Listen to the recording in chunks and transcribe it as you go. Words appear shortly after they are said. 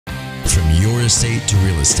estate to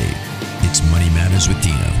real estate. It's Money Matters with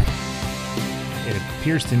Dino. It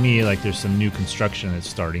appears to me like there's some new construction that's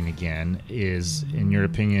starting again. In your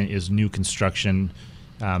opinion, is new construction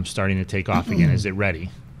starting to take off again? Is it ready?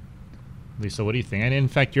 Lisa, what do you think? And in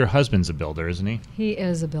fact, your husband's a builder, isn't he? He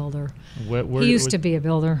is a builder. He used to be a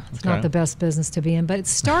builder. It's not the best business to be in, but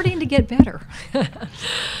it's starting to get better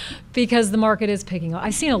because the market is picking up.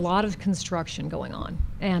 I've seen a lot of construction going on,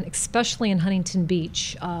 and especially in Huntington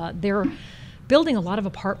Beach. They're building a lot of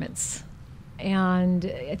apartments. And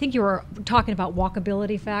I think you were talking about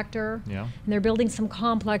walkability factor. Yeah. And they're building some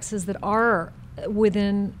complexes that are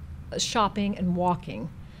within shopping and walking.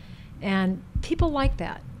 And people like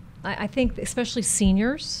that. I think especially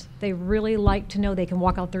seniors, they really like to know they can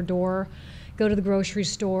walk out their door, go to the grocery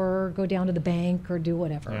store, go down to the bank, or do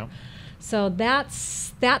whatever. Yeah. So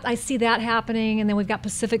that's I see that happening. And then we've got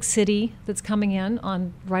Pacific City that's coming in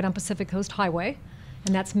right on Pacific Coast Highway.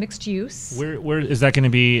 And that's mixed use. Where is that going to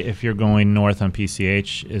be if you're going north on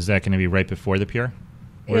PCH? Is that going to be right before the pier?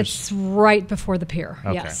 It's right before the pier.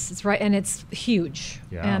 Okay. Yes, it's right, and it's huge.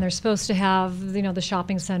 Yeah. And they're supposed to have the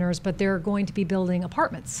shopping centers, but they're going to be building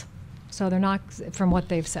apartments. So they're not, from what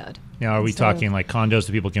they've said. Now, are we talking like condos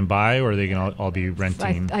that people can buy, or are they going to all be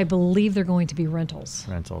renting? I believe they're going to be rentals.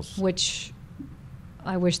 Rentals. Which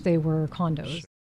I wish they were condos.